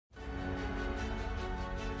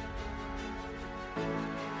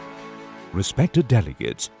Respected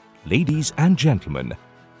delegates, ladies and gentlemen,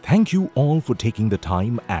 thank you all for taking the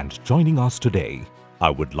time and joining us today. I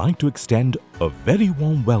would like to extend a very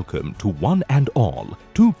warm welcome to one and all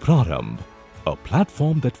to Prarambh, a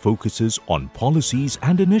platform that focuses on policies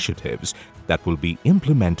and initiatives that will be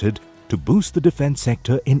implemented to boost the defense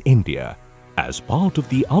sector in India as part of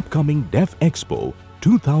the upcoming Def Expo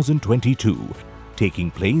 2022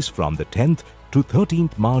 taking place from the 10th to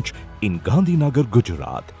 13th March in Gandhinagar,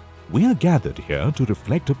 Gujarat. We are gathered here to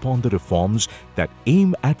reflect upon the reforms that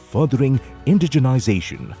aim at furthering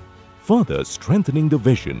indigenization, further strengthening the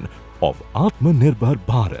vision of atmanirbhar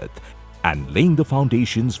bharat and laying the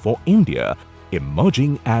foundations for India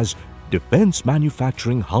emerging as defense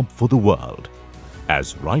manufacturing hub for the world.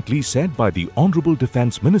 As rightly said by the Honorable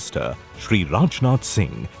Defence Minister Shri Rajnath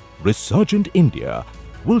Singh, resurgent India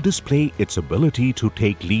will display its ability to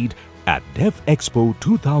take lead at Def Expo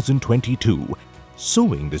 2022,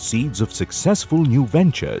 sowing the seeds of successful new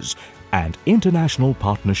ventures and international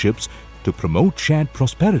partnerships to promote shared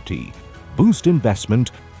prosperity, boost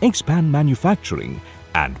investment, expand manufacturing,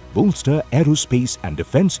 and bolster aerospace and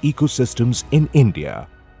defense ecosystems in India.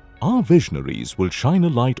 Our visionaries will shine a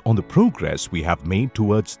light on the progress we have made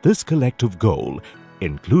towards this collective goal,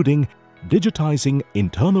 including digitizing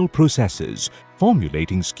internal processes,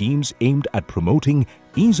 formulating schemes aimed at promoting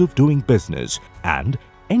ease of doing business, and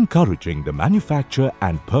encouraging the manufacture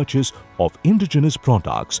and purchase of indigenous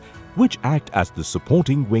products which act as the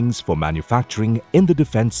supporting wings for manufacturing in the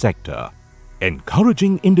defense sector.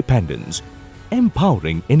 Encouraging independence,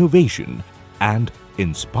 empowering innovation, and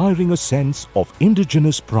inspiring a sense of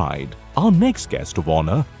indigenous pride, our next guest of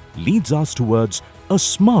honor leads us towards a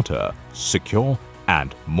smarter, secure,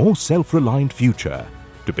 and more self-reliant future.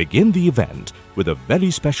 To begin the event with a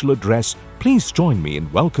very special address, please join me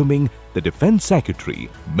in welcoming the Defence Secretary,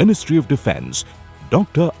 Ministry of Defence,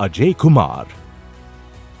 Dr. Ajay Kumar.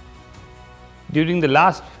 During the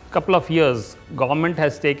last couple of years, government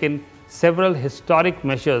has taken several historic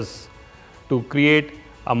measures to create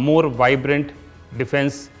a more vibrant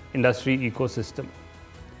defense industry ecosystem.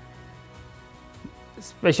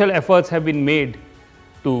 Special efforts have been made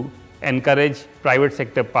to encourage private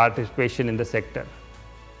sector participation in the sector.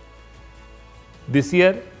 This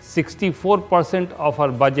year, 64% of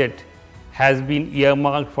our budget has been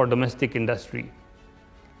earmarked for domestic industry,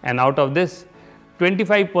 and out of this,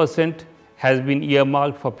 25% has been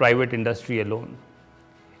earmarked for private industry alone.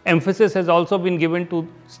 Emphasis has also been given to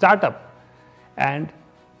startup, and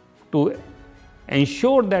to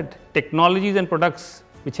ensure that technologies and products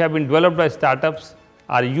which have been developed by startups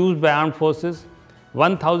are used by armed forces,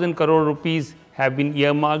 1,000 crore rupees have been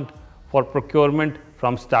earmarked for procurement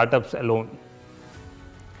from startups alone.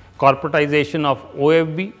 Corporatization of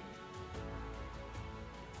OFB,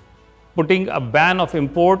 putting a ban of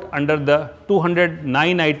import under the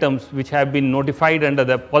 209 items which have been notified under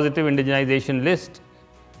the positive indigenization list,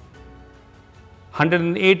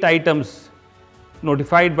 108 items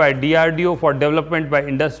notified by DRDO for development by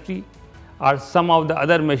industry are some of the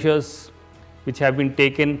other measures which have been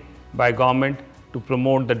taken by government to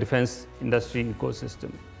promote the defense industry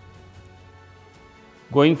ecosystem.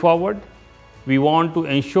 Going forward, we want to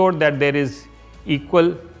ensure that there is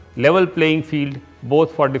equal level playing field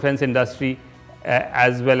both for defense industry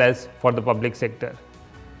as well as for the public sector.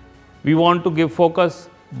 We want to give focus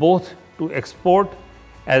both to export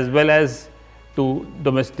as well as to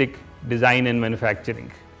domestic design and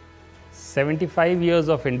manufacturing. 75 years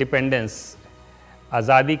of independence,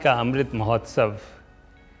 Azadi Ka Amrit Mahotsav,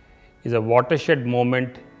 is a watershed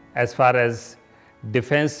moment as far as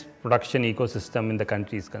defense production ecosystem in the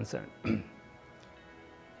country is concerned.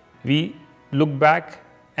 We look back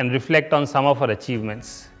and reflect on some of our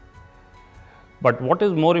achievements. But what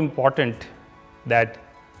is more important, that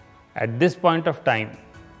at this point of time,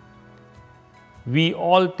 we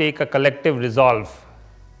all take a collective resolve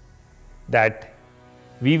that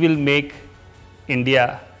we will make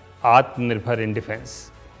India Atmanirbhar in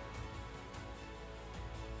defense.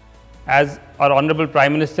 As our Honorable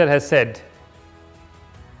Prime Minister has said,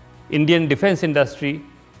 Indian defense industry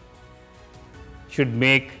should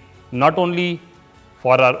make not only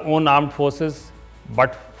for our own armed forces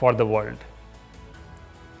but for the world.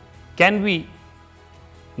 Can we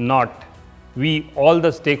not, we all the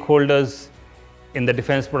stakeholders in the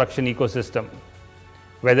defense production ecosystem,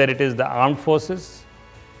 whether it is the armed forces,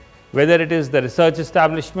 whether it is the research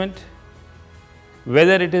establishment,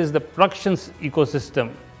 whether it is the production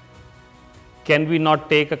ecosystem, can we not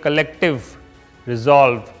take a collective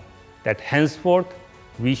resolve that henceforth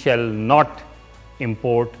we shall not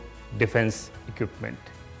import defense equipment?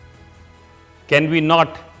 Can we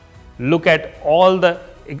not look at all the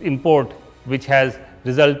import which has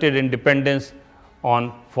resulted in dependence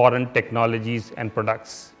on foreign technologies and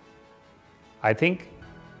products. I think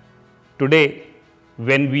today,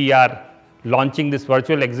 when we are launching this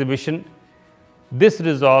virtual exhibition, this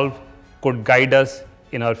resolve could guide us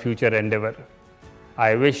in our future endeavor.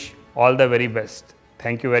 I wish all the very best.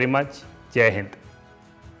 Thank you very much. Jai Hind.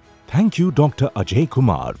 Thank you, Dr. Ajay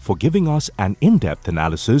Kumar, for giving us an in-depth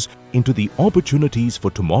analysis into the opportunities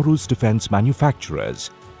for tomorrow's defense manufacturers.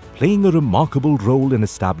 Playing a remarkable role in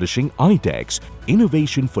establishing IDEX,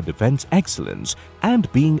 Innovation for Defense Excellence,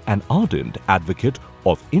 and being an ardent advocate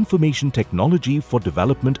of information technology for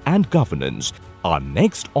development and governance, our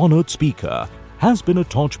next honored speaker has been a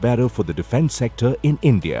torchbearer for the defense sector in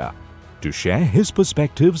India. To share his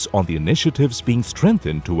perspectives on the initiatives being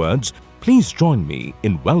strengthened towards, please join me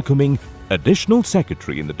in welcoming Additional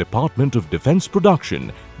Secretary in the Department of Defense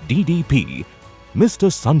Production, DDP,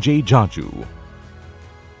 Mr. Sanjay Jaju.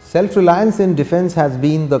 Self-reliance in defense has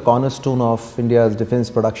been the cornerstone of India's defense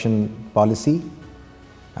production policy,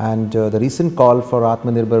 and the recent call for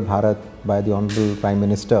atmanirbhar bharat by the Honorable Prime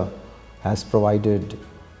Minister has provided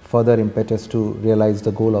further impetus to realize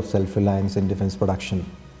the goal of self-reliance in defense production.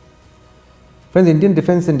 Friends, Indian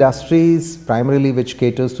defense industries, primarily which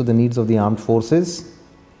caters to the needs of the armed forces,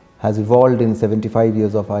 has evolved in 75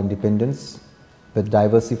 years of our independence with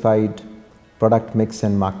diversified product mix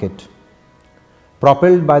and market.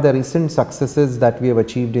 Propelled by the recent successes that we have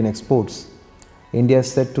achieved in exports, India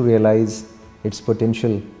is set to realize its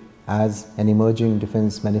potential as an emerging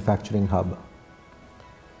defense manufacturing hub.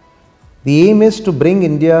 The aim is to bring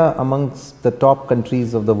India amongst the top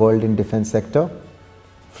countries of the world in defense sector,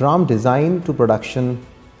 from design to production,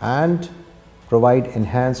 and provide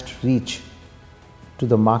enhanced reach to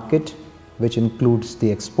the market, which includes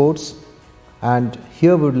the exports. And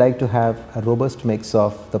here we would like to have a robust mix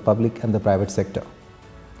of the public and the private sector.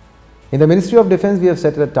 In the Ministry of Defence, we have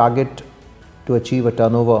set a target to achieve a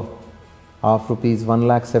turnover of rupees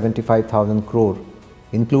 1,75,000 crore,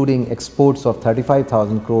 including exports of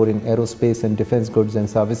 35,000 crore in aerospace and defence goods and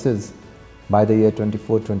services by the year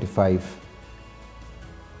 24-25.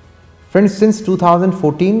 Friends, since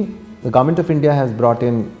 2014, the Government of India has brought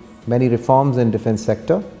in many reforms in defence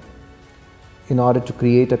sector in order to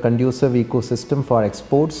create a conducive ecosystem for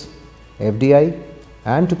exports, FDI,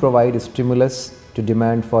 and to provide a stimulus to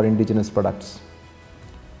demand for indigenous products.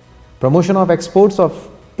 Promotion of exports of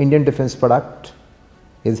Indian defence product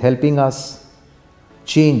is helping us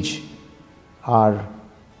change our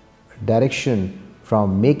direction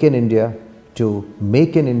from Make in India to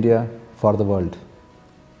Make in India for the world.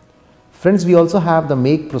 Friends, we also have the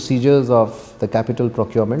make procedures of the capital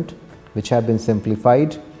procurement, which have been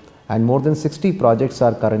simplified, and more than 60 projects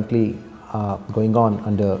are currently going on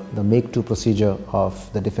under the make to procedure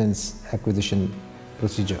of the defense acquisition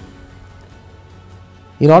procedure.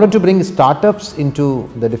 In order to bring startups into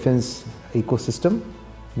the defense ecosystem,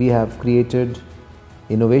 we have created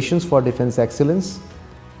Innovations for Defense Excellence,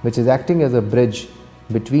 which is acting as a bridge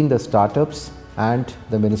between the startups and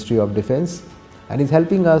the Ministry of Defense, and is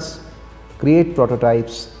helping us create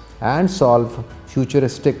prototypes and solve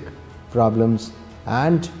futuristic problems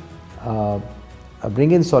and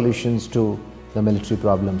bring in solutions to the military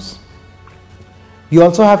problems. We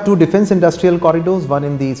also have two defense industrial corridors, one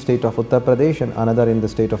in the state of Uttar Pradesh and another in the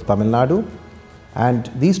state of Tamil Nadu. And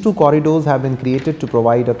these two corridors have been created to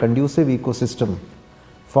provide a conducive ecosystem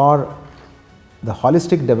for the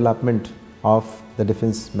holistic development of the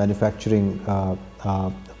defense manufacturing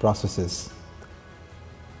processes.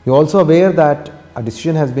 You are also aware that a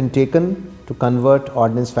decision has been taken to convert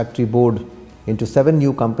Ordnance Factory Board into 7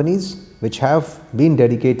 new companies, which have been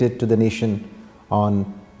dedicated to the nation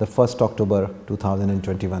on the 1st October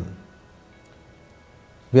 2021.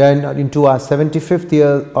 We are into our 75th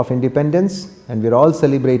year of independence, and we are all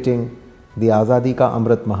celebrating the Azadi Ka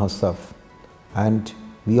Amrit Mahotsav, and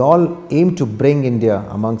we all aim to bring India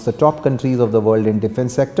amongst the top countries of the world in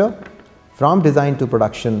defense sector, from design to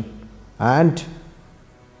production, and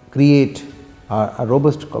create a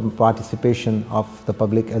robust participation of the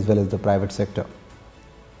public as well as the private sector.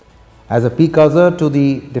 As a precursor to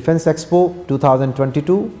the Defence Expo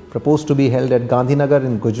 2022, proposed to be held at Gandhinagar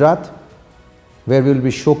in Gujarat, where we will be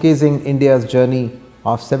showcasing India's journey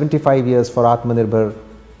of 75 years for Atmanirbhar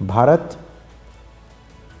Bharat,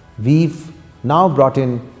 we've now brought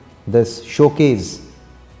in this showcase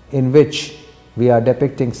in which we are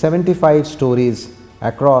depicting 75 stories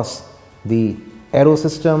across the aero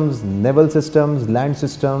systems, naval systems, land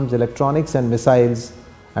systems, electronics and missiles,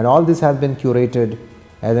 and all this has been curated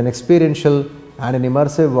as an experiential and an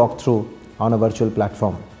immersive walkthrough on a virtual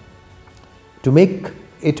platform. To make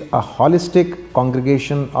it a holistic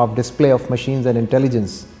congregation of display of machines and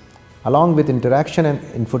intelligence, along with interaction and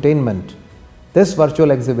infotainment. This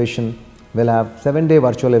virtual exhibition will have 7-day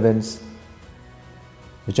virtual events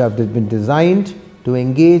which have been designed to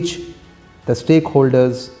engage the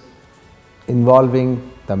stakeholders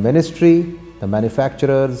involving the ministry, the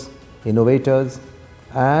manufacturers, innovators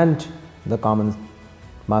and the common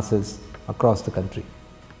masses across the country.